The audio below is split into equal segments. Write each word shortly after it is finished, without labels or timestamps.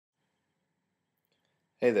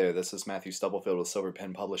Hey there, this is Matthew Stubblefield with Silver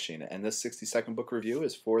Pen Publishing, and this 60-second book review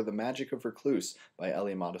is for The Magic of Recluse by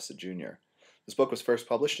Modesitt Jr. This book was first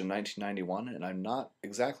published in 1991, and I'm not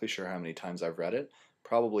exactly sure how many times I've read it,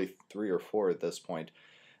 probably 3 or 4 at this point.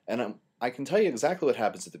 And I can tell you exactly what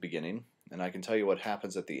happens at the beginning, and I can tell you what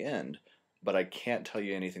happens at the end, but I can't tell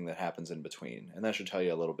you anything that happens in between, and that should tell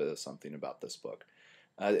you a little bit of something about this book.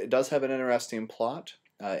 It does have an interesting plot,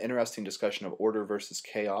 interesting discussion of order versus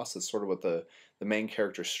chaos. That's sort of what the main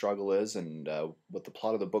character's struggle is and what the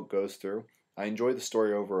plot of the book goes through. I enjoy the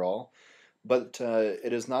story overall, but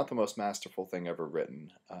it is not the most masterful thing ever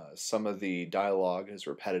written. Some of the dialogue is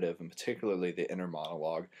repetitive, and particularly the inner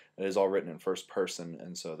monologue. It is all written in first person,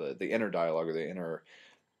 and so the inner dialogue or the inner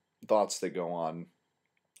thoughts that go on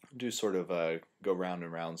do sort of go round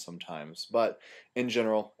and round sometimes. But in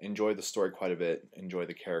general, enjoy the story quite a bit, enjoy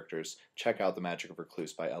the characters. Check out The Magic of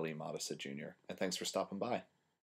Recluse by Modesitt Jr. And thanks for stopping by.